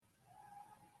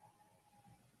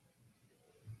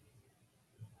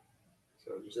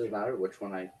Does it matter which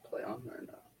one I play on or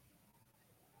no?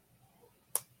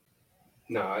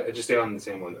 No, I just stay on the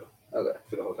same one though. Okay.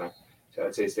 For the whole time. So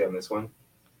I'd say stay on this one,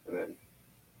 and then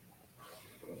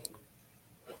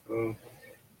boom,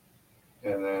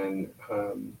 and then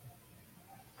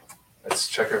let's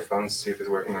check our phones, see if it's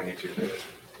working on YouTube.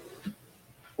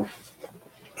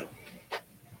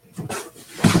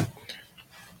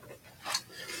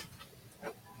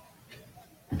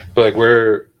 But like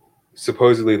we're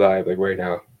supposedly live, like right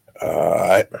now.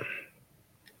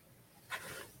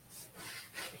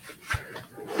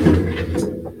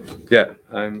 Yeah,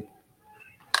 I'm.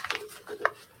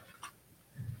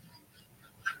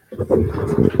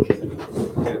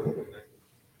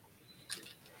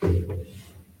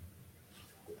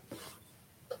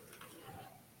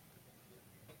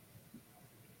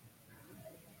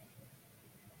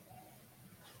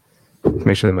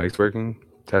 Make sure the mic's working.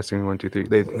 Testing 1, 2, 3.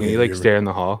 Can you like stare in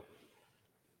the hall?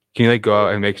 Can you like go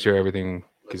out and make sure everything?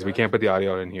 Because we can't put the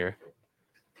audio in here.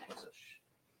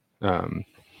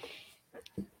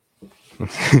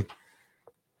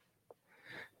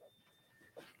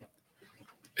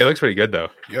 It looks pretty good though.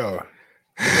 Yo,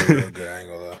 good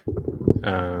angle though.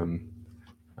 I'm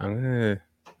gonna.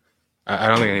 I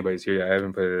don't think anybody's here yet. I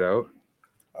haven't put it out.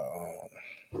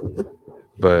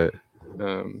 But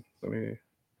let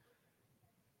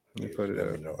me put it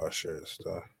out. Know our share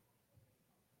stuff.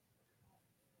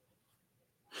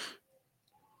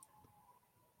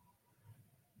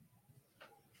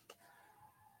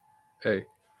 Hey,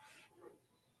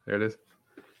 there it is.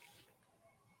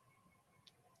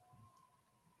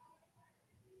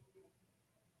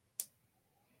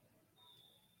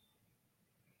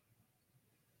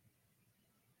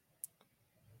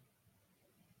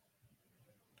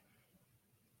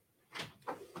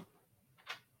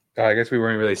 I guess we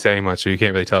weren't really saying much, so you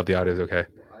can't really tell if the audio is okay.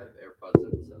 I have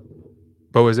AirPods in, so.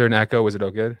 But was there an echo? Was it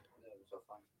all good? Yeah, it was all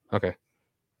fine. Okay.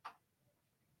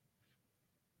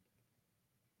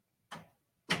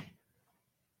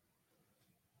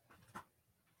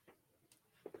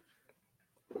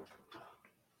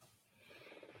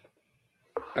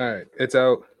 All right, it's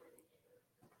out.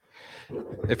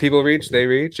 If people reach, they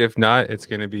reach. If not, it's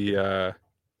going to be a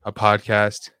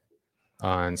podcast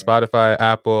on Spotify,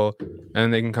 Apple,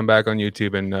 and they can come back on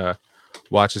YouTube and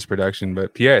watch this production.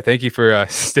 But Pierre, thank you for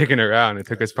sticking around. It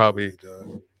took us probably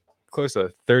close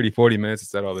to 30, 40 minutes to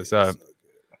set all this up.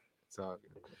 So,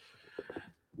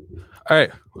 all right.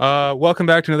 Welcome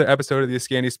back to another episode of the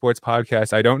Ascandy Sports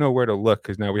Podcast. I don't know where to look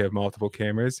because now we have multiple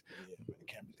cameras.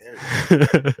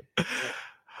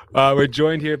 We're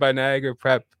joined here by Niagara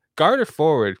Prep. Guard or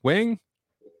forward? Wing?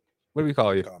 What do we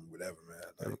call you? Call me whatever,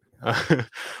 man.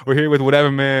 We're here with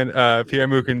whatever man, Pierre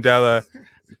Mukundela.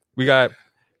 We got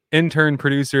intern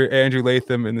producer Andrew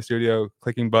Latham in the studio,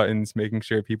 clicking buttons, making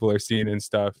sure people are seen and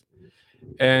stuff.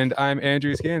 And I'm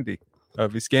Andrew Ascandy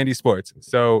of Ascandy Sports.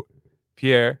 So,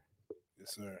 Pierre.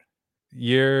 Yes, sir.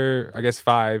 Year, I guess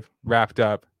 5 wrapped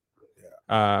up.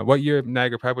 Yeah. What year of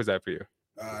Niagara Prep was that for you?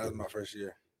 That was my first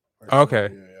year. Okay.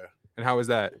 Yeah. And how was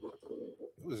that? It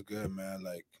was good, man.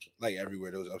 Like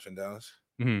everywhere, there was ups and downs,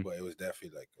 but it was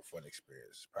definitely like a fun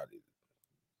experience. Probably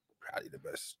the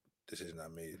best decision I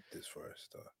made this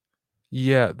first.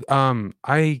 Yeah.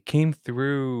 I came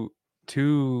through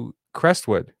to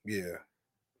Crestwood. Yeah.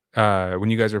 When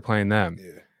you guys were playing them.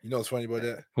 Yeah. You know what's funny about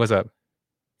that? What's up?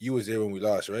 You was there when we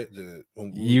lost, right?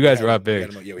 You guys were up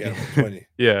big. We had them at 20.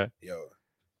 Yeah. Yo.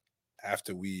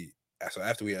 After we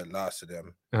had lost to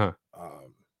them,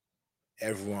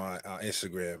 everyone on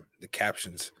Instagram, the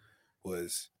captions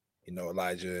was,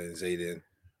 Elijah and Zayden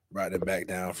brought them back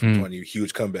down from 20,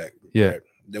 huge comeback. Yeah. Right?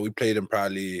 Then we played them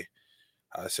probably,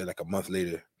 I said like a month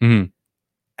later, and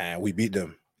we beat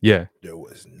them. Yeah. There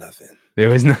was nothing. There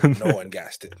was nothing. No one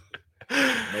gassed it.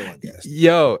 No one gassed it.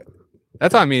 Yo,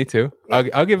 that's on me too.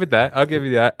 I'll give it that. I'll give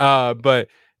you that. But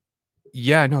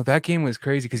yeah, no, that game was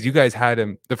crazy because you guys had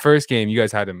him. The first game, you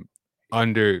guys had him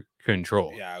under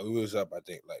control. Yeah, we was up, I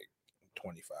think, like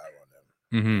 25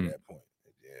 on them at that point.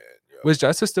 Yeah. Was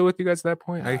Justice still with you guys at that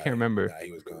point? I can't remember. Nah,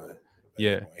 he was gone.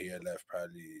 Yeah. He had left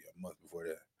probably a month before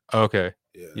that. Okay.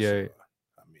 Yeah. Yeah. So,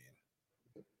 I mean,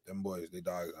 them boys, they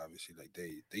dogs, obviously, like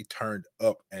they turned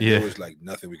up, and there was like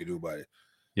nothing we could do about it.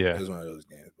 Yeah. It was one of those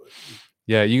games, but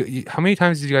yeah. You how many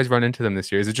times did you guys run into them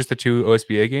this year? Is it just the 2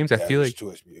 OSBA games? I feel like 2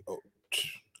 OSBA. Oh,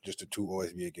 just the 2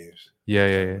 OSBA games.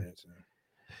 Yeah.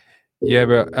 Yeah,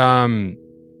 but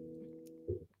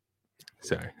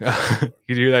sorry. Did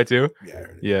you hear that too? Yeah, I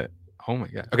heard it. Yeah. Oh my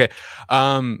God. Okay.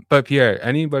 But Pierre,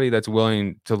 anybody that's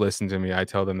willing to listen to me, I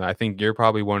tell them that I think you're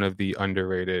probably one of the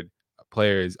underrated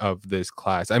players of this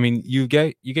class. I mean, you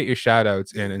get your shout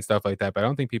outs and stuff like that, but I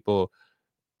don't think people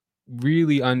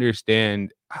really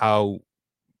understand how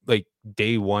like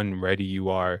day one ready you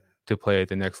are to play at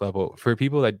the next level. For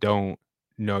people that don't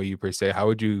know you per se, how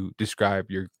would you describe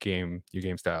your game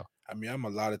style? I mean, I'm a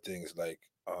lot of things. Like,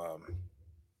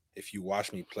 if you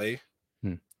watch me play,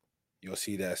 you'll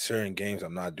see that certain games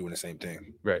I'm not doing the same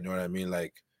thing. Right. You know what I mean?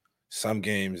 Like some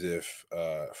games, if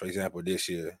for example this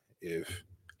year, if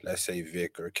let's say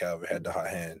Vic or Calvin had the hot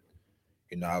hand,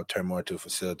 you know, I would turn more into a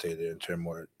facilitator and turn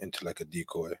more into like a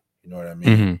decoy. You know what I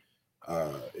mean?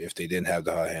 If they didn't have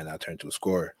the hot hand, I'd turn to a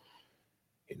scorer.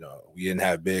 You know, we didn't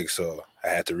have big, so I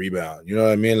had to rebound. You know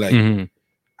what I mean? Like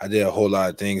I did a whole lot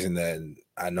of things in that, and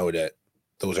I know that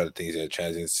those are the things that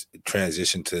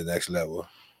transition to the next level.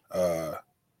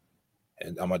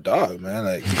 And I'm a dog, man.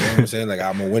 Like, you know what I'm saying? Like,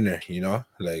 I'm a winner, you know?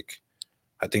 Like,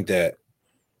 I think that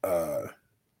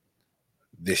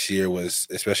this year was,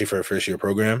 especially for a first-year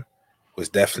program, was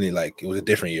definitely, like, it was a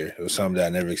different year. It was something that I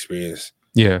never experienced.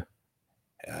 Yeah.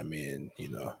 I mean, you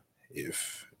know,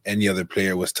 if any other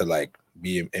player was to, like,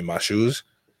 be in my shoes,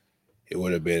 it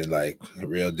would have been, like,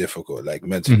 real difficult, like,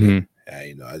 mentally. And,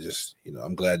 you know, I just, you know,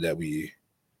 I'm glad that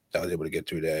I was able to get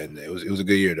through that. And it was a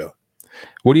good year, though.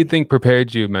 What do you think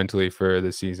prepared you mentally for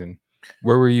the season?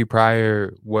 Where were you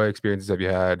prior? What experiences have you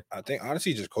had? I think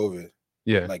honestly just COVID.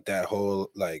 Yeah. Like that whole,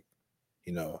 like,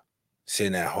 you know,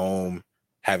 sitting at home,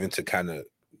 having to kind of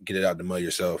get it out the mud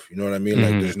yourself. You know what I mean?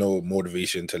 Like there's no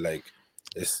motivation to like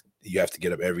you have to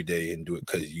get up every day and do it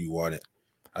because you want it.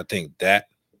 I think that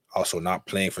also not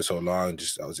playing for so long,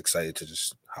 I was excited to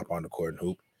just hop on the court and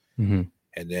hoop.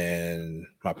 And then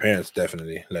my parents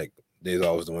definitely, like, they're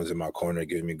always the ones in my corner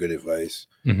giving me good advice,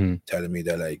 telling me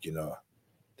that, like, you know,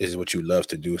 this is what you love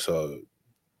to do. So,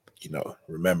 you know,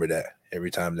 remember that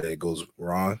every time that it goes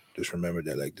wrong, just remember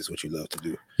that, like, this is what you love to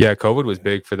do. Yeah, COVID was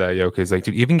big for that, yo, because, like,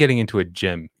 dude, even getting into a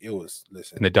gym. It was,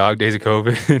 listen. In the dog days of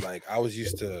COVID. Like, I was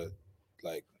used to,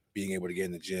 like, being able to get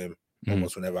in the gym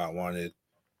almost whenever I wanted,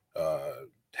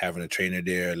 having a trainer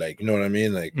there, like, you know what I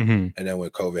mean? Like, and then when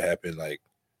COVID happened, like,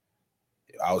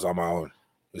 I was on my own.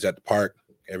 It was at the park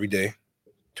every day,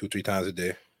 2-3 times a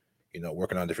day, you know,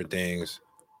 working on different things.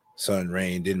 Sun,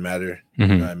 rain, didn't matter. You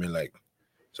know what I mean? Like,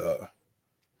 so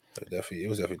it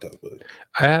was definitely tough. But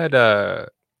I had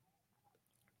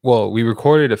well, we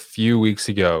recorded a few weeks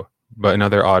ago, but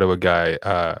another Ottawa guy,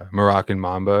 Moroccan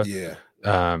Mamba. Yeah.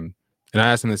 And I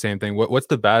asked him the same thing. What's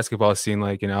the basketball scene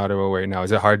like in Ottawa right now?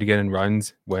 Is it hard to get in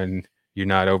runs when you're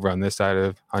not over on this side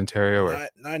of Ontario? Or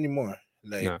not anymore.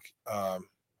 Like, no.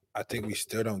 I think we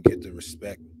still don't get the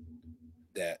respect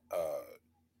that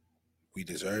we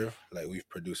deserve. Like, we've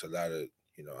produced a lot of,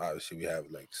 you know, obviously we have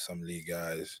like some league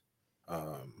guys,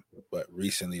 but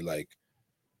recently, like,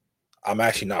 I'm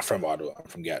actually not from Ottawa. I'm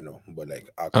from Gatineau, but like,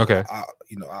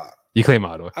 you claim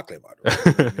Ottawa. I claim Ottawa.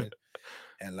 You know what I mean?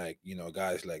 And like, you know,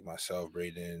 guys like myself,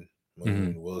 Braden,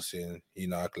 Moon, Wilson,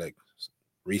 Enoch, like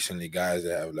recently guys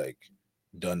that have like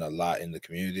done a lot in the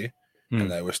community. And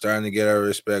like we're starting to get our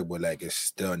respect, but like it's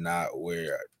still not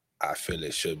where I feel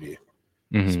it should be.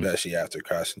 Especially after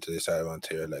crossing to this side of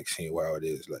Ontario, like seeing how it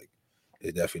is, like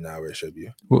it's definitely not where it should be.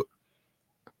 Well,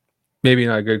 maybe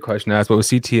not a good question to ask, but was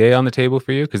CTA on the table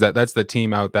for you? Because that's the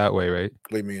team out that way, right?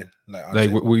 What do you mean?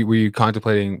 Like were you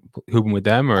contemplating hooping with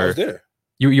them, or I was there?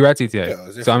 You were at CTA, yeah, I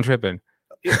was there so I'm tripping.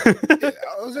 Yeah,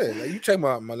 I was there. Like you check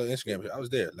my little Instagram, I was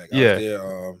there. Like I was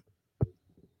there.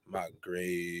 My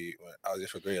grade, I was there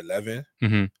for grade 11.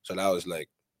 So that was like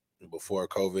before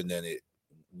COVID. And then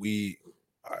we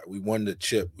won the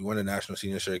chip. We won the national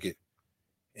senior circuit.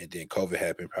 And then COVID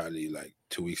happened probably like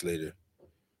 2 weeks later.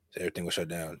 So everything was shut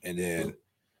down. And then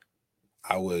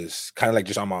I was kind of like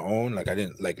just on my own. Like I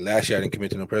didn't, like last year I didn't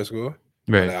commit to no prep school.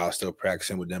 Right. Like I was still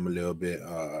practicing with them a little bit,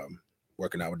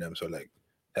 working out with them. So like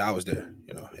I was there,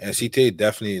 you know. And CTA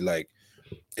definitely, like,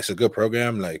 it's a good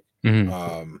program. Like,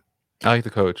 I like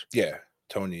the coach. Yeah,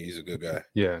 Tony, he's a good guy.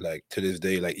 Yeah. Like to this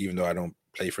day, like even though I don't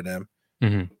play for them,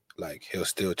 like he'll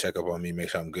still check up on me, make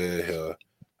sure I'm good. He'll,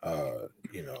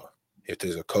 you know, if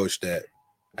there's a coach that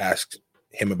asks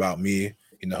him about me,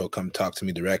 you know, he'll come talk to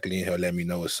me directly and he'll let me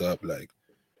know what's up. Like,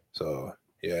 so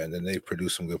yeah, and then they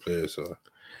produce some good players. So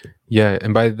yeah,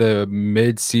 and by the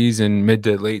mid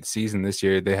to late season this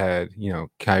year, they had, you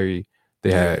know, Kyrie,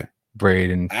 they had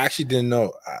Braid, and I actually didn't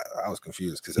know. I was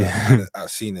confused because I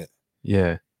seen it.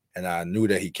 Yeah. And I knew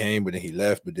that he came, but then he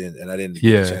left. But then, and I didn't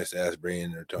get a chance to ask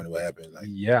Braden or Tony what happened. Like,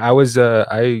 yeah, I was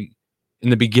in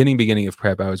the beginning of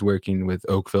prep, I was working with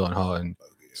Oakville and Holland.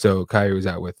 So Kyrie was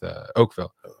out with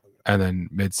Oakville, and then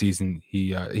mid-season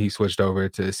he switched over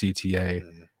to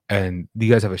CTA, and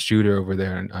you guys have a shooter over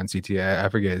there on CTA. I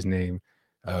forget his name,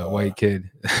 white kid.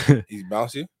 He's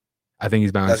bouncy. I think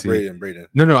he's bound That's to see. Braden.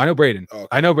 No, I know Braden. Oh, okay.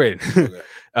 I know Braden. Okay.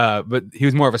 But he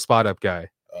was more of a spot up guy.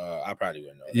 I probably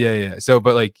wouldn't know. Yeah. So,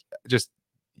 but like, just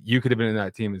you could have been in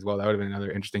that team as well. That would have been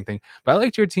another interesting thing. But I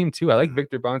liked your team too. I like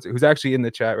Victor Bonser, who's actually in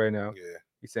the chat right now. Yeah.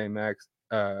 He's saying Max.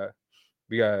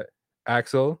 We got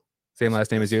Axel, same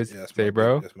last name as yours. Yeah, Say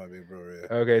bro. That's my big bro.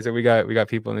 Yeah. Okay, so we got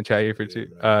people in the chat here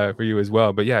for you as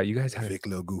well. But yeah, you guys have fake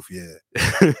little goof. Yeah.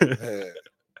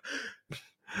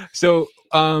 So,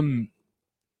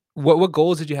 what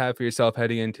goals did you have for yourself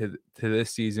heading into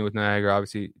this season with Niagara?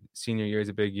 Obviously, senior year is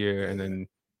a big year, and then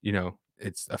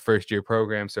it's a first year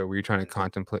program. So were you trying to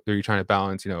contemplate? Were you trying to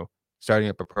balance, starting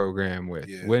up a program with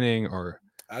winning? Or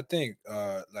I think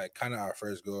like kind of our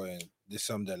first goal, and this is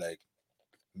something that like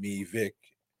me, Vic,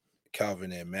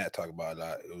 Calvin, and Matt talk about a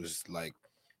lot. It was like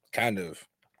kind of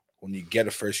when you get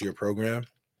a first year program,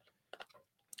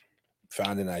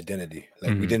 found an identity.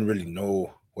 Like we didn't really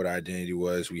know what our identity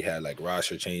was. We had like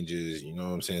roster changes, you know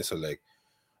what I'm saying? So like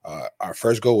our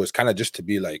first goal was kind of just to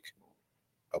be like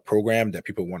a program that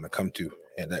people want to come to,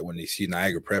 and that when they see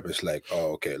Niagara Prep, it's like,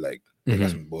 oh, okay, like they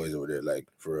got some boys over there, like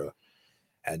for real.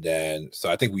 And then so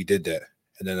I think we did that.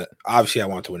 And then obviously I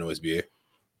wanted to win OSBA. It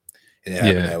didn't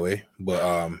happen that way.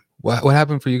 But what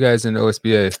happened for you guys in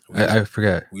OSBA? I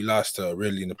forget. We lost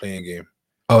Ridley in the playing game.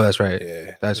 Oh, that's right.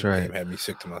 Yeah, that's right. Game had me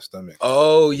sick to my stomach.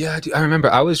 Oh yeah, dude, I remember.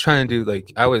 I was trying to do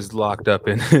I was locked up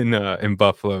in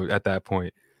Buffalo at that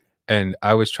point, and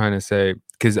I was trying to say,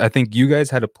 because I think you guys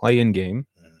had a play-in game,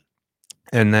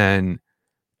 and then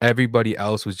everybody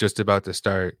else was just about to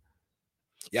start.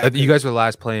 Yeah, you guys were the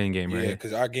last play-in game, right? Yeah,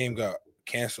 because our game got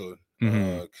canceled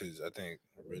because I think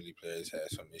Ridley players had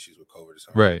some issues with COVID or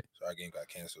something. Right. So our game got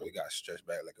canceled. It got stretched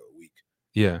back like a week.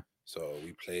 Yeah. So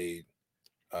we played.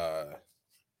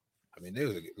 I mean, they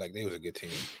was a good team,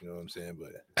 you know what I'm saying? But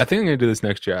I think I'm gonna do this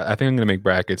next year. I think I'm gonna make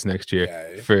brackets next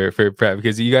year for prep,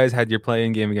 because you guys had your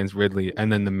play-in game against Ridley,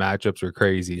 and then the matchups were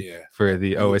crazy for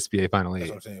the OSBA Final 8. That's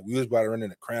what I'm saying. We was about to run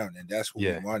in the crown, and that's what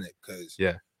we wanted, because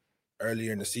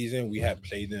earlier in the season we had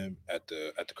played them at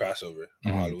the crossover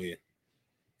on Halloween,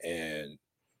 and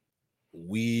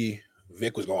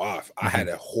Vic was going off. I had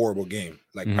a horrible game,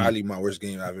 like probably my worst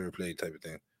game I've ever played, type of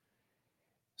thing.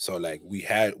 So like we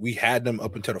had them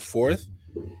up until the 4th,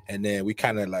 and then we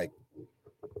kind of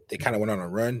they kind of went on a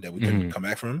run that we couldn't come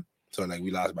back from. So like we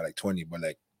lost by like 20, but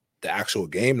like the actual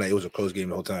game, like it was a close game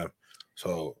the whole time.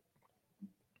 So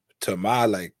to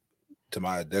my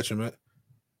detriment,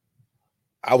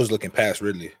 I was looking past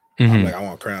Ridley. I'm like, I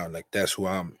want crown. Like that's who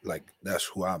I'm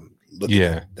looking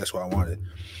at. That's what I wanted.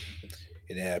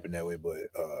 It didn't happen that way, but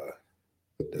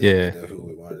that's who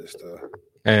we wanted stuff.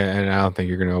 And I don't think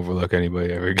you're gonna overlook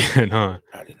anybody ever again, huh?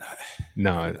 I did not.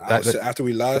 No, after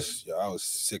we lost, I was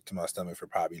sick to my stomach for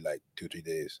probably like 2-3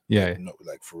 days. Yeah,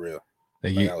 like for real.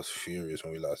 I was furious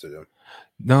when we lost to them.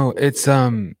 No, it's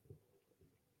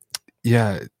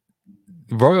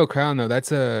Royal Crown though.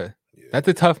 That's a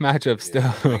tough matchup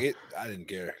still. I didn't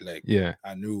care. Like,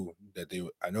 I knew that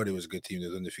I know they was a good team that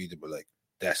was undefeated, but like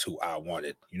that's who I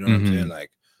wanted. You know what I'm saying?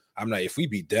 Like, I'm like, if we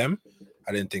beat them,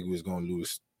 I didn't think we was gonna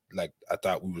lose. Like, I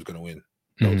thought we was gonna win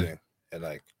the whole thing, and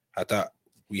like I thought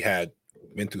we had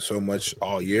been through so much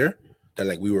all year that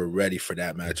like we were ready for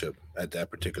that matchup at that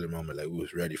particular moment. Like we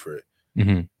was ready for it.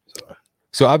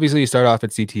 So obviously you start off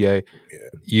at CTA.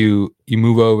 You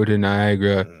move over to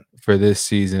Niagara for this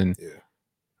season.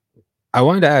 I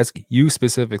wanted to ask you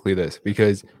specifically this,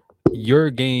 because your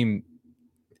game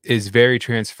is very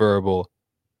transferable.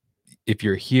 If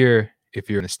you're here, if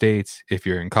you're in the States, if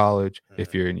you're in college,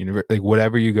 if you're in university, like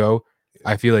whatever you go,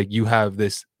 I feel like you have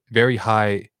this very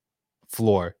high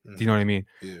floor. Do you know what I mean?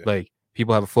 Like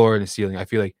people have a floor and a ceiling. I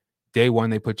feel like day one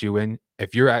they put you in.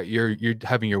 If you're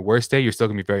having your worst day, you're still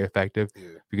gonna be very effective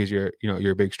because you're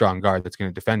a big strong guard that's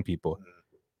gonna defend people.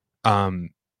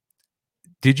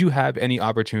 Did you have any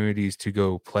opportunities to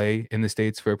go play in the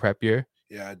States for a prep year?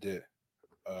 Yeah, I did.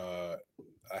 I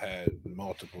had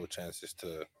multiple chances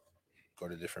to go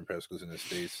to different prep schools in the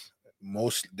States.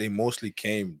 They mostly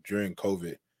came during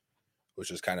COVID,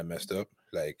 which was kind of messed up.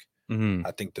 Like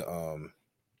I think the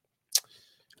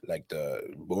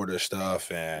border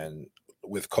stuff, and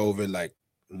with COVID, like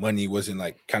money wasn't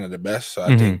like kind of the best. So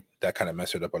I think that kind of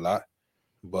messed it up a lot.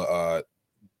 But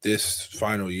this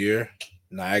final year,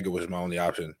 Niagara was my only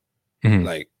option.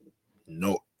 Like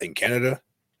in Canada,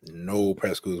 no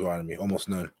prep schools wanted me, almost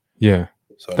none. Yeah.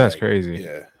 So that's crazy.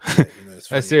 Yeah.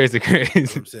 That's seriously crazy. You know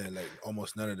what I'm saying, like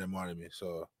almost none of them wanted me.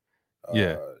 So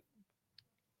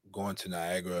going to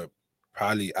Niagara,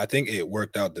 probably I think it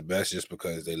worked out the best just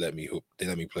because they let me hoop, they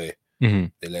let me play.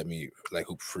 They let me like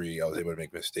hoop free. I was able to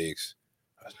make mistakes.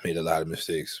 I made a lot of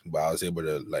mistakes, but I was able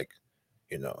to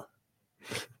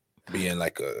being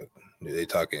like they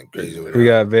talking crazy. With We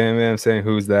got Bam Bam saying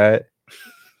who's that,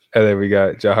 and then we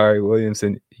got Jahari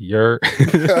Williamson. You're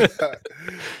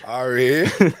Ari.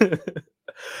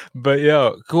 But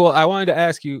yo, cool. I wanted to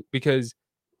ask you because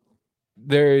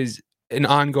there's an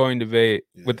ongoing debate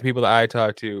with the people that I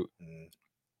talk to.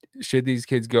 Should these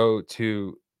kids go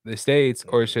to the States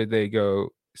or should they go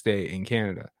stay in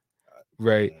Canada?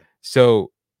 Right.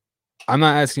 So I'm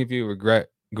not asking if you regret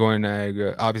going to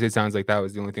Niagara. Obviously, it sounds like that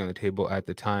was the only thing on the table at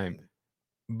the time.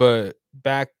 But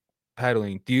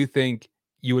backpedaling, do you think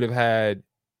you would have had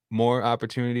more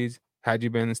opportunities had you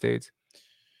been in the States?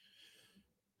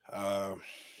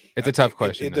 It's a tough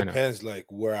question. It depends, like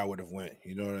where I would have went.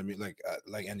 You know what I mean?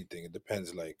 Like anything, it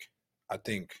depends. Like I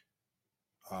think,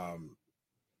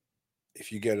 if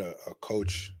you get a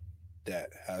coach that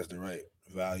has the right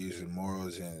values and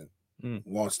morals and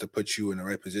wants to put you in the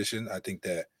right position, I think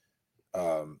that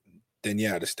then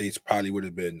yeah, the States probably would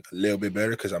have been a little bit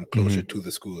better because I'm closer to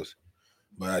the schools.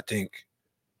 But I think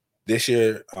this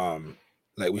year,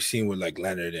 like we've seen with like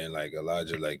Leonard and like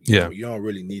Elijah, like you know, you don't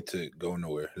really need to go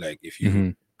nowhere. Like if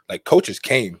you like coaches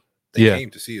came to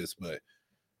see us, but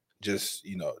just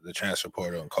the transfer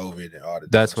portal and COVID and all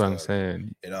that. That's what I'm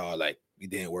saying. It all like it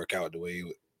didn't work out the way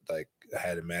like I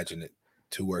had imagined it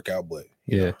to work out, but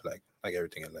you know, like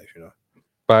everything in life,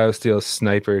 BioSteel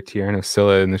sniper Tierno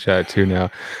Silla in the chat too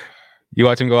now. You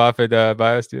watch him go off at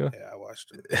BioSteel? Yeah, I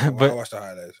watched it. I watched the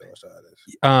highlights.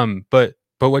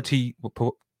 But what to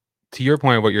your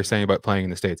point, what you're saying about playing in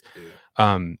the States,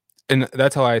 and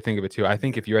that's how I think of it too. I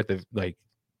think if you're at the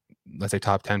let's say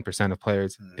top 10% of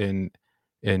players in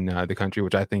the country,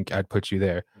 which I think I'd put you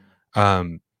there,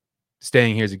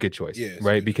 staying here is a good choice,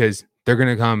 right? Because they're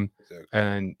gonna come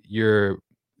and you're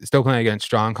still playing against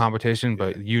strong competition,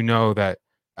 but you know that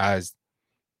as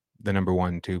the number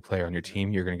 1-2 player on your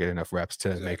team, you're gonna get enough reps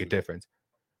to make a difference.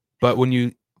 But when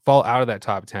you fall out of that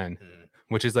top 10,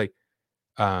 which is like,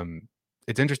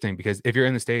 it's interesting because if you're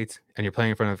in the States and you're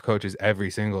playing in front of coaches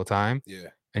every single time,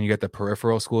 and you get the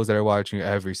peripheral schools that are watching you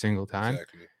every single time,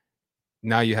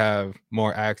 now you have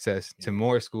more access to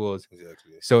more schools.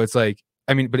 So it's like,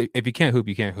 I mean, but if you can't hoop,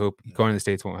 you can't hoop. Going to the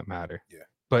States won't matter.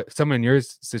 But someone in your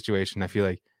situation, I feel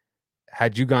like,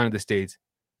 had you gone to the States,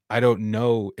 I don't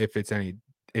know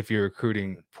if your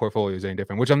recruiting portfolio is any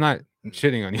different, which I'm not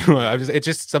shitting on you. It's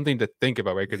just something to think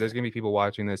about, right? Because there's going to be people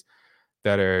watching this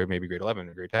that are maybe grade 11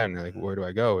 or grade 10. And they're like, where do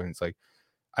I go? And it's like,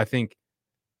 I think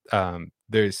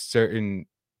there's certain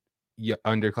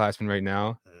underclassmen right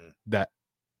now that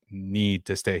need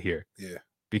to stay here.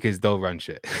 Because they'll run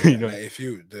shit. Like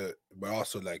but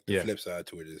also like the flip side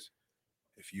to it is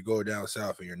if you go down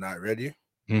south and you're not ready,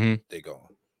 they're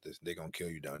gonna kill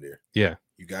you down there.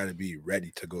 You got to be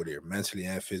ready to go there mentally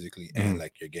and physically and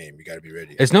like your game. You got to be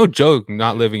ready. It's no joke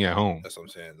not living at home. That's what I'm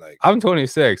saying. Like I'm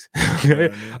 26. You know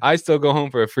what I mean? I still go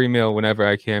home for a free meal whenever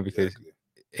I can because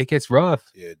it gets rough.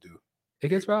 Yeah, it do. It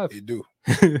gets rough. It do.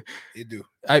 It do.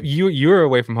 You're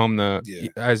away from home though,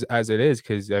 as it is,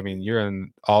 because I mean you're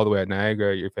all the way at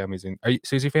Niagara. Your family's in.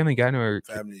 So is your family Gatineau or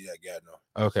family at Gatineau?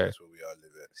 Okay, that's where we all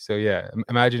live at. So yeah,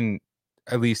 imagine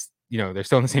at least they're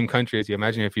still in the same country as you.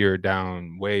 Imagine if you're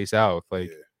down way south, like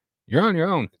you're on your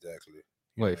own. Exactly.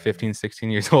 What, 15, 16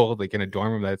 years old, like in a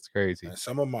dorm room? That's crazy. And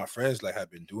some of my friends like have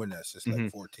been doing that since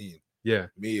like 14. Yeah.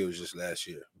 Me, it was just last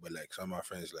year, but like some of my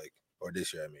friends or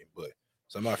this year, I mean, but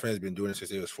some of my friends been doing it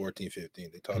since they was 14, 15.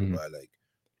 They talk about like,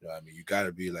 I mean, you got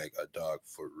to be like a dog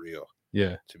for real.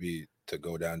 Yeah. To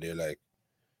go down there, like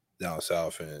down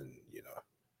south and,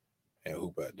 and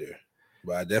hoop out there.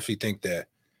 But I definitely think that,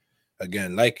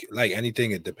 again, like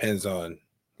anything, it depends on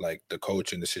like the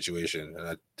coach and the situation. And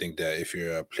I think that if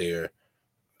you're a player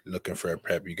looking for a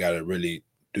prep, you got to really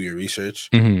do your research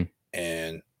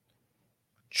and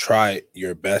try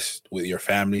your best with your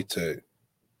family to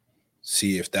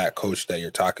see if that coach that you're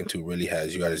talking to really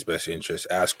has you at his best interest.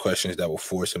 Ask questions that will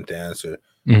force him to answer,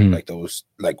 like those,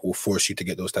 like will force you to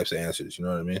get those types of answers. You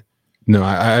know what I mean? No,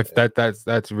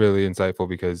 that's really insightful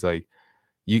because like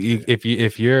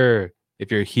if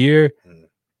you're here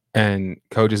and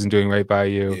coach isn't doing right by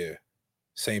you,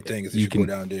 same thing as if you go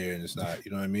down there and it's not.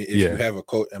 You know what I mean? If you have a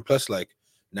coach, and plus like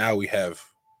now we have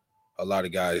a lot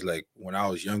of guys. Like when I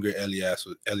was younger, Elias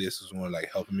was one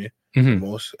like helping me the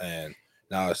most, and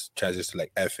now it's transitioned to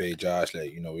like FA, Josh,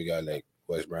 like, we got like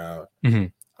Wes Brown.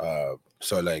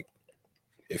 So like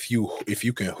if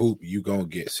you can hoop, you're gonna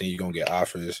get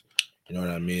offers. You know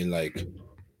what I mean? Like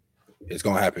it's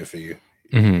gonna happen for you.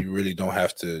 You really don't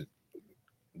have to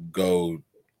go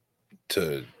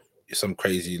to some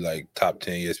crazy like top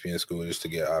 10 ESPN school just to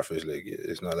get offers. Like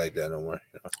it's not like that no more.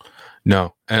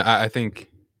 No, and I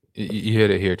think You hit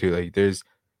it here too. Like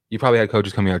you probably had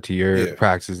coaches coming out to your Yeah.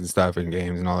 practices and stuff and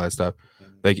games and all that stuff.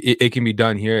 Mhm. Like it can be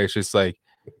done here. It's just like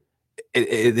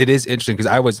it is interesting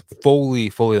because I was fully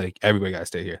like everybody got to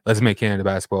stay here. Let's make Canada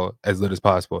basketball as lit as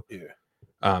possible.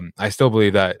 Yeah. I still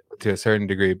believe that to a certain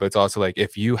degree, but it's also like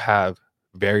if you have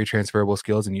very transferable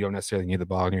skills and you don't necessarily need the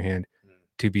ball in your hand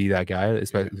to be that guy,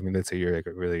 especially I mean, let's say you're like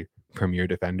a really premier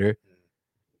defender,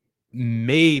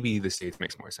 maybe the States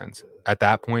makes more sense at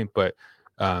that point. But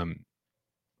I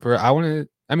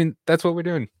mean, that's what we're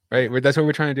doing, right? That's what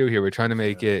we're trying to do here. We're trying to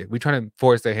make it, we're trying to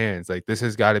force their hands. Like this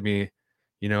has got to be,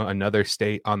 you know, another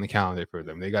state on the calendar for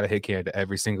them. They got to hit Canada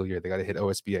every single year. They got to hit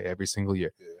OSBA every single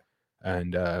year. Yeah.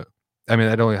 And I mean,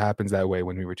 that only happens that way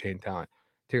when we retain talent.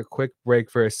 Take a quick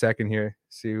break for a second here,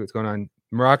 see what's going on.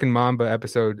 Moroccan Mamba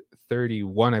episode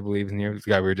 31, I believe, is in here. This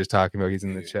guy we were just talking about, he's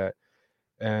in the chat.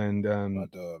 And My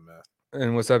dog, man.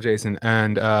 and what's up, Jason?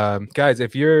 And guys,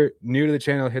 if you're new to the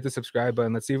channel, hit the subscribe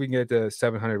button. Let's see if we can get to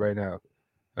 700 right now.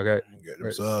 Okay, Get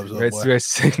them subs up, we're boy. at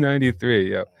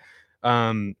 693. Yeah.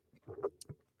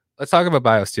 Let's talk about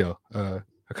BioSteel, a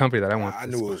company that I want. I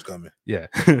knew it was coming. Yeah.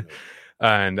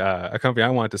 And a company I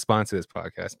want to sponsor this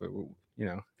podcast, but you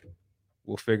know,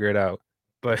 we'll figure it out.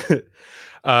 But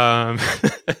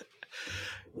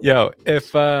yo,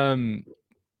 if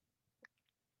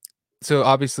so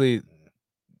obviously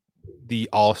the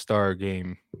all-star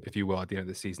game, if you will, at the end of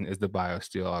the season is the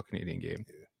BioSteel All-Canadian game.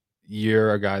 Yeah.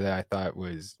 You're a guy that I thought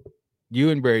was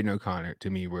you and Braden O'Connor to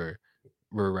me were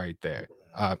right there.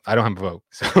 I don't have a vote,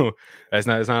 so that's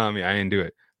not on me. I didn't do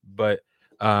it. But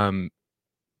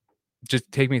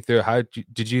just take me through how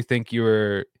did you think you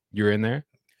were in there?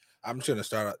 I'm just gonna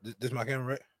start out. This is my camera,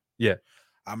 right? Yeah.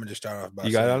 I'm gonna just start off by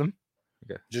You got on him?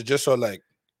 Okay. Just so like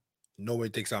nobody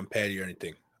thinks I'm petty or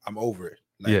anything. I'm over it.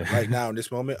 Like Yeah. right now in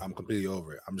this moment, I'm completely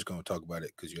over it. I'm just gonna talk about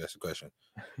it because you asked the question.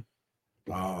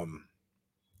 I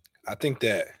think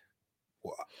that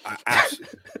I actually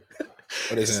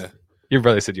what is it? Your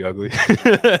brother said you ugly.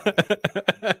 Like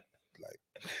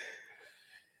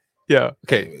yeah.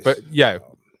 Okay. anyways, But yeah,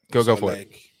 go so, for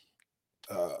like,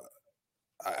 it.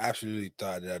 I absolutely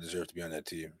thought that I deserved to be on that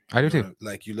team. I do You know, too.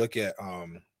 Like you look at I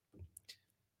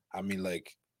mean,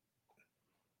 like,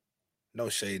 no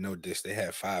shade, no diss. They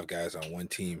had 5 guys on one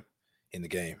team in the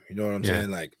game. You know what I'm Yeah.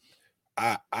 saying? Like,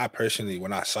 I personally,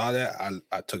 when I saw that,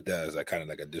 I took that as like kind of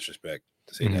like a disrespect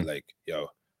to say that, like, yo,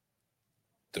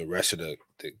 the rest of the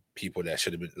people that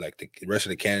should have been like the rest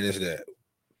of the candidates that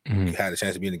had a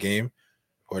chance to be in the game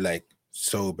were like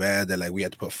so bad that like we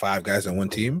had to put 5 guys on one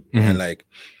team and like.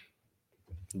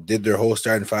 Did their whole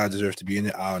starting 5 deserve to be in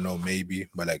it? I don't know, maybe,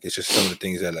 but like it's just some of the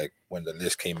things that like when the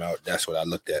list came out, that's what I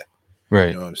looked at. Right.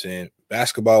 You know what I'm saying?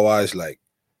 Basketball wise, like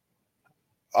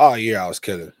all year I was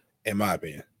killing, in my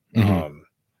opinion. I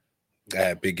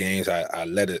had big games. I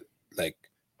led it like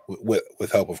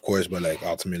with help, of course, but like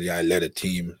ultimately I led a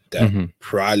team that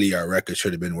probably our record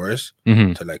should have been worse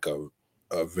to like a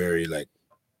very like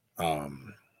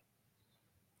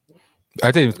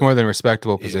I think it's more than a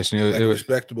respectable position. Like it a was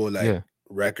respectable like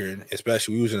record,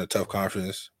 especially we was in a tough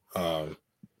conference.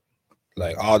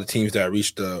 Like all the teams that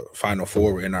reached the Final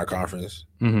Four were in our conference.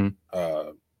 You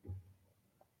know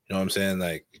what I'm saying?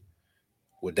 Like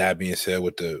with that being said,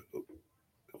 with the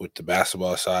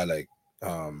basketball side, like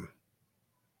I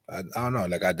don't know.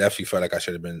 Like I definitely felt like I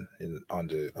should have been on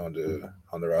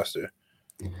the roster.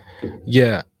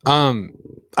 Yeah.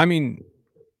 I mean,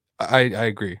 I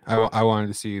agree. I wanted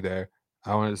to see you there.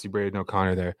 I wanted to see Braden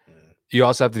O'Connor there. You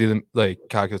also have to do the like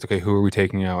calculus. Okay, who are we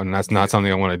taking out? And that's not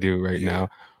something I want to do right now.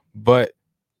 But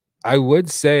I would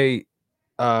say,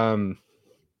 like,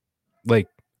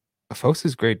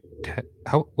 Afosa's grade 10.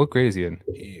 What grade is he in?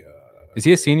 Is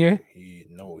he a senior? He's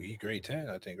grade 10.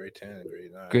 I think grade 10 and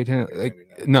grade 9. Grade 10.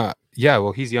 Like, no, yeah.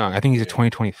 Well, he's young. I think he's a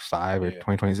 2025 or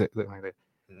 2026. Like that.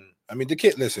 I mean, the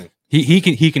kid. Listen, he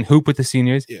can hoop with the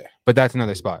seniors. Yeah, but that's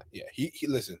another spot. Yeah, he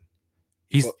listen.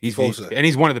 He's and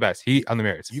he's one of the best. He on the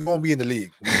merits. You gonna be in the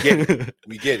league. We get it.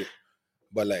 We get it.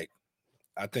 But like,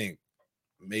 I think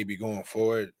maybe going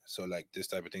forward, so like this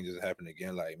type of thing doesn't happen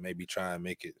again. Like maybe try and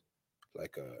make it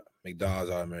like a McDonald's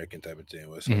All-American type of thing,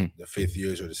 where it's like the 5th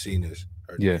years or the seniors.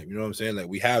 You know what I'm saying? Like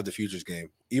we have the futures game.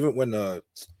 Even when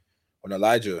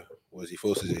Elijah was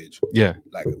Efosa's age. Yeah.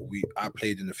 Like I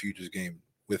played in the futures game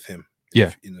with him.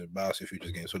 Yeah. In the BioSteel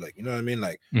futures game. So like, you know what I mean?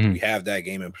 Like we have that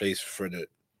game in place for the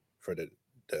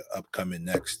upcoming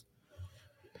next.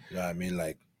 You know what I mean?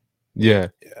 Like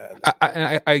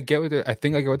I get what I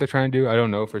think I get what they're trying to do. I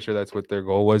don't know for sure that's what their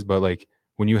goal was, but like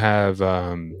when you have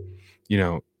you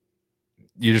know,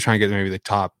 you're just trying to get maybe the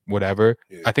top whatever.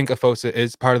 I think Afosa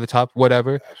is part of the top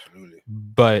whatever. Absolutely.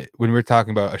 But when we're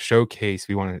talking about a showcase,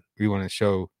 we want to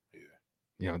show,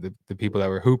 you know, the people that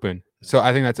were hooping. So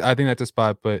I think that's a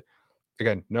spot. But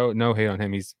again, no hate on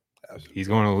him. He's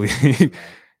going to leave.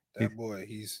 That boy, I think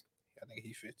he's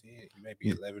 15. He might be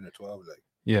 11 or 12. Like,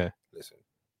 yeah, listen,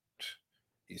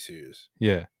 he's serious.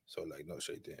 Yeah. So like, no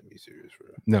shade to him. He's serious for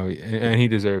real. No, and he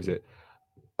deserves it.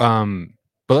 But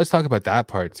let's talk about that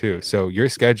part too. So your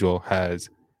schedule has,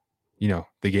 you know,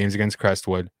 the games against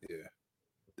Crestwood. Yeah.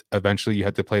 Eventually, you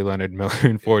have to play Leonard Miller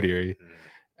and Fort Erie,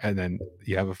 and then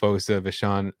you have a Fosa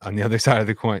Vashon on the other side of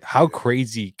the coin. How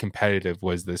crazy competitive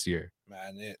was this year?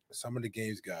 Man, some of the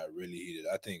games got really heated.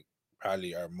 I think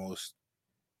probably our most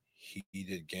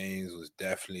heated games was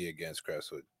definitely against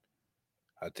Crestwood.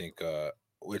 I think,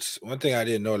 which one thing I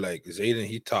didn't know, like Zayden,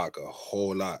 he talked a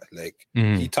whole lot. Like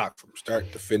he talked from start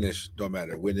to finish, don't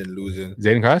matter winning, losing.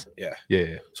 Zayden Cross?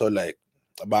 Yeah. So like,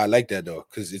 but I like that though,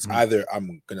 because it's either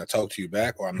I'm gonna talk to you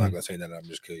back or I'm not gonna say that. I'm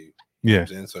just kill you. You know what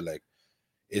I'm saying? So like,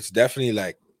 it's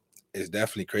definitely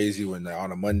crazy when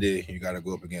on a Monday you got to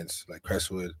go up against like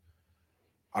Crestwood.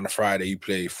 On a Friday you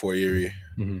play Fort Erie.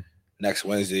 Next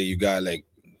Wednesday you got like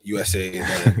USA.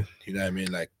 Then, you know what I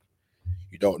mean? Like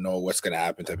you don't know what's gonna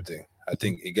happen type of thing. I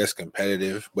think it gets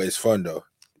competitive, but it's fun though.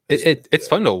 It's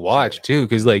fun to watch too,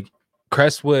 because like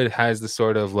Crestwood has the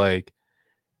sort of like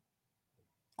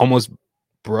almost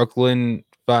Brooklyn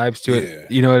vibes to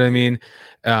it. You know what I mean?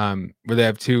 Where they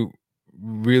have two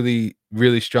really,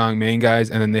 really strong main guys,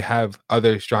 and then they have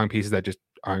other strong pieces that just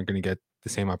aren't going to get the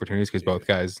same opportunities because both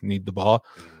guys need the ball.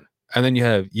 And then you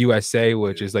have USA,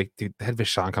 which is like, dude, they had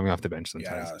Vashon coming off the bench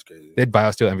sometimes. Yeah, that's crazy. They had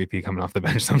BioSteel MVP coming off the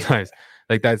bench sometimes.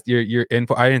 Like that's you're in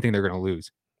for. I didn't think they're going to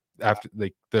lose after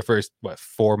like the first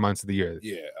 4 months of the year.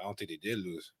 Yeah, I don't think they did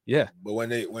lose. Yeah, but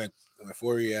when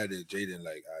Fort Erie added Jaden,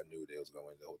 like I knew they was going to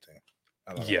win the whole thing.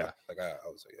 I was like, yeah.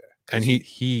 And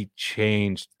he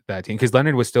changed that team because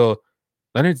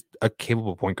Leonard's a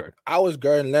capable point guard. I was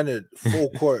guarding Leonard full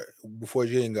court before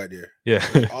Jaden got there. Yeah,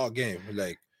 all game.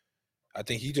 Like I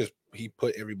think he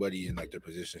put everybody in like their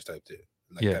positions type of thing.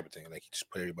 Like he just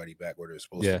put everybody back where they're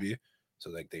supposed to be. So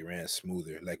like they ran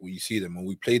smoother. Like when you see them when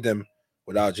we played them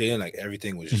without Jaden, like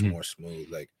everything was just more smooth.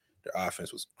 Like their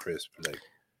offense was crisp. Like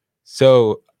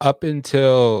so up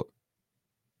until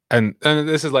and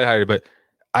this is lighthearted, but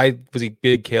I was a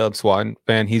big Caleb Swan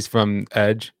fan. He's from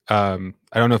Edge. I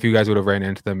don't know if you guys would have ran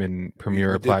into them in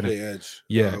Premier or Platinum. Play Edge.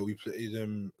 Yeah, we played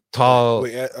them. Tall.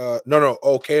 Wait, no.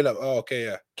 Oh, Caleb. Oh,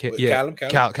 okay, yeah. Callum.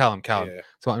 Yeah.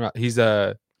 So he's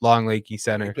a long, lanky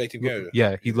center. He played together.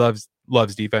 Yeah, he loves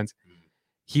defense.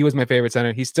 He was my favorite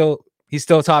center. He's still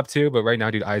top 2, but right now,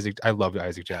 dude, I love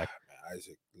Isaac Jack. Man,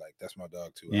 Isaac, like that's my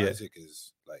dog too. Yeah. Isaac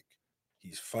is like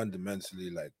he's fundamentally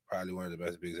like probably one of the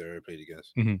best bigs I ever played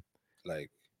against. Like,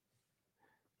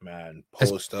 man,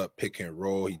 post up, pick and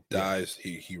roll. He dives.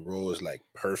 He rolls like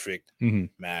perfect.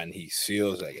 Man, he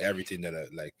seals like everything that I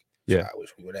wish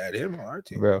we would have had him on our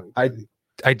team, bro.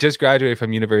 I just graduated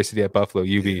from university at Buffalo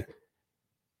UB. Yeah.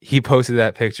 He posted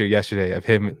that picture yesterday of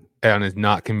him on his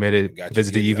not committed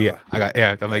visit to UV.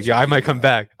 I'm like, I might come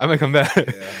back.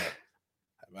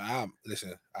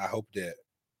 Listen, I hope that.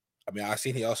 I mean, I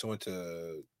seen he also went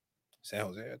to San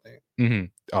Jose, I think.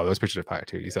 Oh, those pictures are fire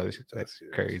too. You saw this? That's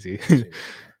crazy.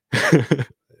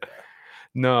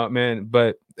 No, man.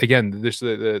 But again, this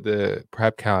the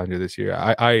prep calendar this year.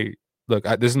 I look.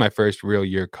 This is my first real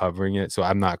year covering it, so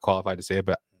I'm not qualified to say it.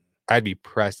 But I'd be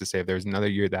pressed to say if there's another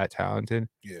year that talented,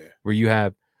 where you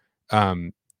have,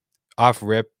 off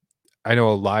rip. I know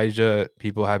Elijah.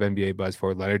 People have NBA buzz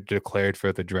for. Leonard declared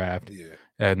for the draft,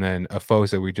 and then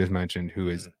Afosa we just mentioned, who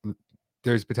is.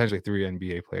 There's potentially 3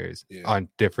 NBA players on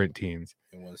different teams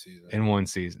in one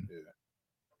season.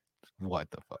 What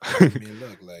the fuck? I mean,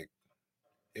 look, like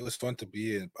it was fun to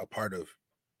be a part of.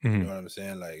 You know what I'm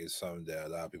saying? Like it's something that a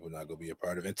lot of people not gonna be a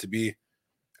part of, and to be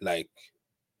like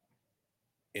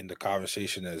in the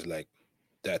conversation as like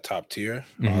that top tier,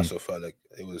 I also felt like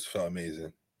felt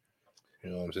amazing. You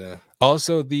know what I'm saying?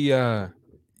 Also,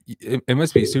 it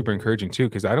must be super encouraging too,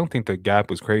 because I don't think the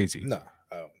gap was crazy. No,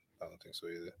 I don't think so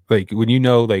either. Like when you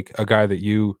know, like a guy that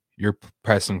you're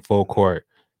pressing full court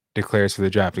declares for the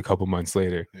draft a couple months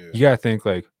later, you gotta think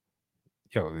like,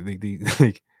 yo,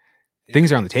 like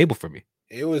things are on the table for me.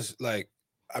 It was like,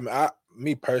 I mean,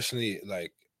 me personally,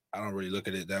 like I don't really look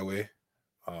at it that way.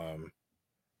 I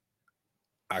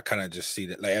kind of just see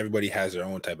that like everybody has their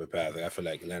own type of path. Like, I feel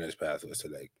like Leonard's path was to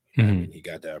like, I mean, he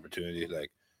got the opportunity.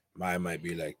 Like mine might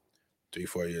be like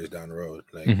 3-4 years down the road.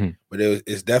 Like, but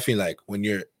it's definitely like when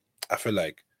I feel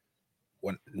like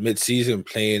when mid-season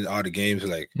playing all the games,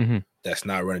 like that's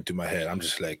not running through my head. I'm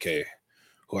just like, hey,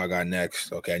 who I got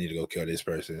next? Okay, I need to go kill this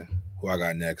person. Who I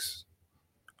got next?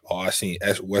 oh, I seen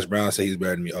Wes Brown say he's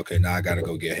better than me. Okay, now I gotta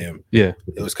go get him. Yeah.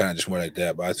 It was kind of just more like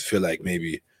that. But I feel like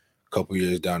maybe a couple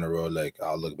years down the road, like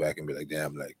I'll look back and be like,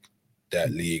 damn, like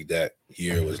that league that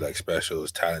year was like special, it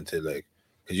was talented. Like,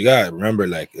 because you gotta remember,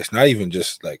 like it's not even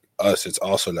just like us, it's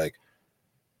also like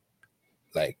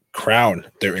Crown,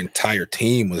 their entire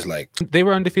team was like they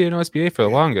were undefeated in OSBA for the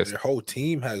longest. Their whole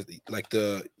team has like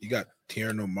you got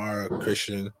Tierno, Mara,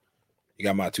 Christian, you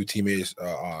got my two teammates,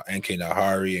 NK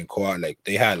Nahari and Quad. Like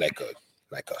they had like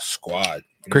a squad.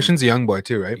 Christian's a young boy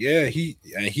too, right? Yeah, he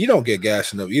don't get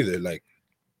gassed enough either. Like,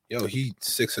 yo, he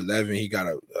 6'11", he got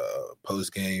a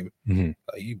post game. Mm-hmm.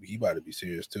 He about to be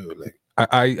serious too. Like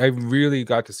I really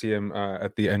got to see him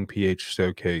at the NPH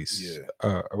showcase.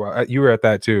 Yeah. Well, you were at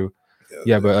that too.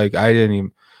 Yeah, but like I didn't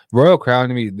even Royal Crown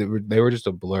to me, they were just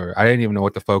a blur. I didn't even know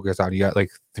what to focus on. You got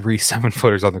like 3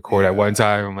 7-footers on the court at one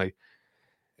time. I'm like,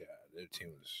 yeah, their team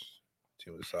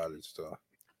was solid stuff.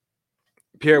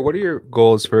 Pierre, what are your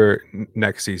goals for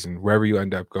next season? Wherever you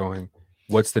end up going,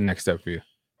 what's the next step for you?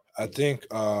 I think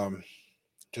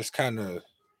just kind of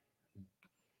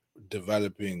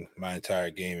developing my entire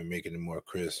game and making it more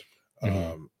crisp.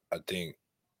 Mm-hmm. I think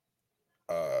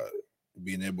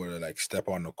being able to like step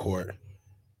on the court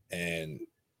and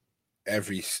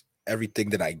everything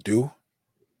that I do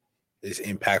is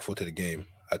impactful to the game.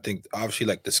 I think obviously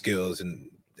like the skills and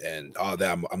all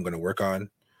that I'm going to work on and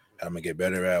I'm going to get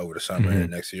better at over the summer and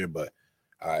next year, but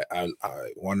I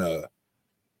want to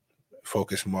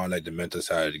focus more on like the mental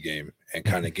side of the game and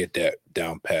kind of get that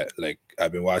down pat. Like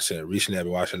I've been watching a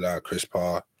lot of Chris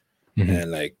Paul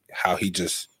and like how he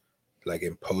just like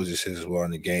imposes his will on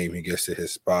the game. He gets to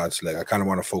his spots. Like I kind of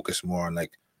want to focus more on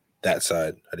like that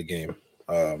side of the game.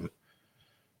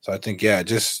 So I think,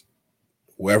 just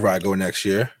wherever I go next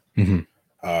year,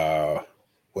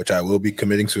 which I will be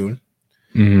committing soon,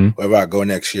 wherever I go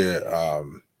next year,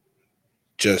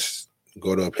 just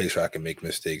go to a place where I can make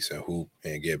mistakes and hoop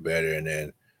and get better and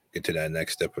then get to that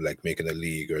next step of like making a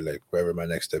league or like wherever my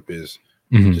next step is,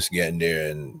 just getting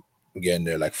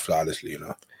there like flawlessly, you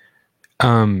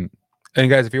know? And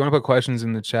guys, if you want to put questions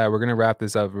in the chat, we're going to wrap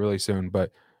this up really soon,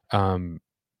 but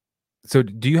so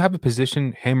do you have a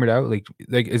position hammered out? Like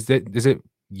is it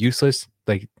useless?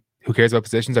 Like who cares about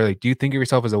positions? Or like do you think of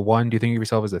yourself as a 1? Do you think of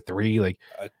yourself as a 3? Like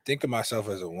I think of myself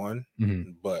as a 1,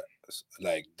 but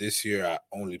like this year I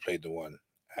only played the 1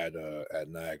 at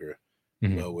Niagara.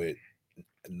 But with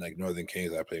like Northern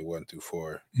Kings I played 1 through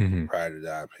 4. Prior to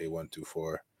that I played 1 through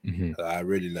 4. I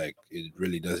really like it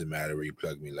really doesn't matter where you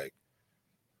plug me, like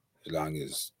as long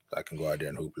as I can go out there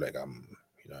and hoop, like I'm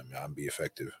be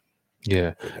effective.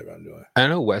 Yeah. Whatever I'm doing. I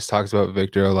know Wes talks about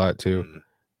Victor a lot too.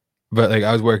 But like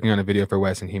I was working on a video for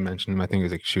Wes and he mentioned him. I think it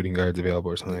was like shooting guards available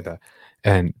or something like that.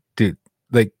 And dude,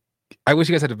 like I wish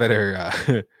you guys had a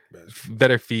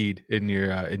better feed in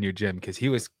your gym because he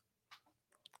was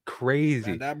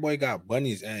crazy. Man, that boy got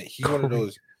bunnies and he one of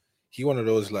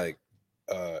those like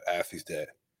athletes that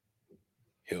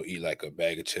he'll eat like a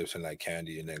bag of chips and like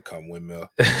candy and then come windmill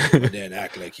and then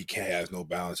act like he can't have no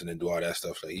balance and then do all that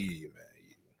stuff. Like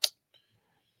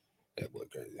that boy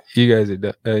crazy. You guys are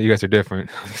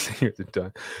different. You guys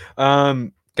are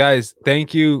done. Guys,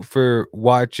 thank you for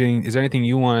watching. Is there anything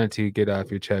you wanted to get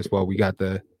off your chest? Well, we got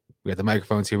the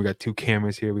microphones here. We got 2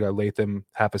 cameras here. We got Latham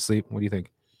half asleep. What do you think?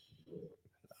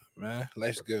 Man,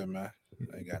 life's good, man.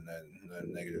 I ain't got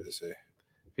nothing negative to say.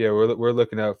 Yeah, we're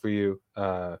looking out for you.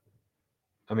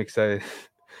 I'm excited.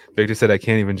 Victor said I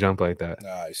can't even jump like that.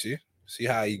 Nah, you see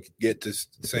how he get to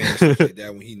saying stuff like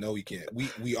that when he know he can't.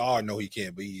 We all know he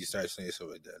can't, but he starts saying stuff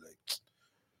like that. Like,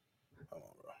 come on,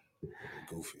 bro,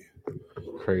 goofy,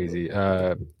 crazy.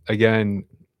 Again,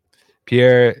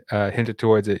 Pierre hinted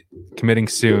towards it committing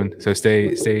soon, so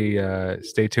stay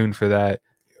tuned for that.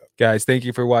 Guys, thank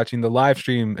you for watching the live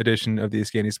stream edition of the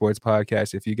Iskandar Sports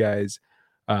Podcast. If you guys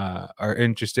are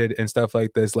interested in stuff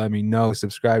like this, let me know.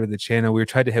 Subscribe to the channel. We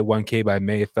tried to hit 1K by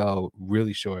May. It fell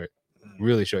really short.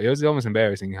 It was almost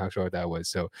embarrassing how short that was.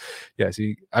 So yeah,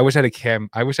 see, I wish I had a cam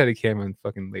on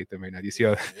fucking Latham right now. Do you see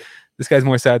how this guy's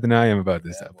more sad than I am about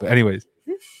this stuff? But anyways,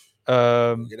 get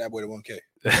that boy to 1K.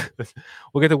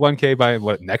 We'll get to 1K by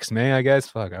next May, I guess.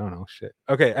 Fuck, I don't know. Shit.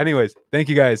 Okay, anyways, thank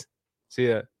you guys. See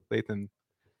ya, Latham.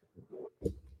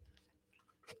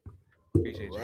 Appreciate you.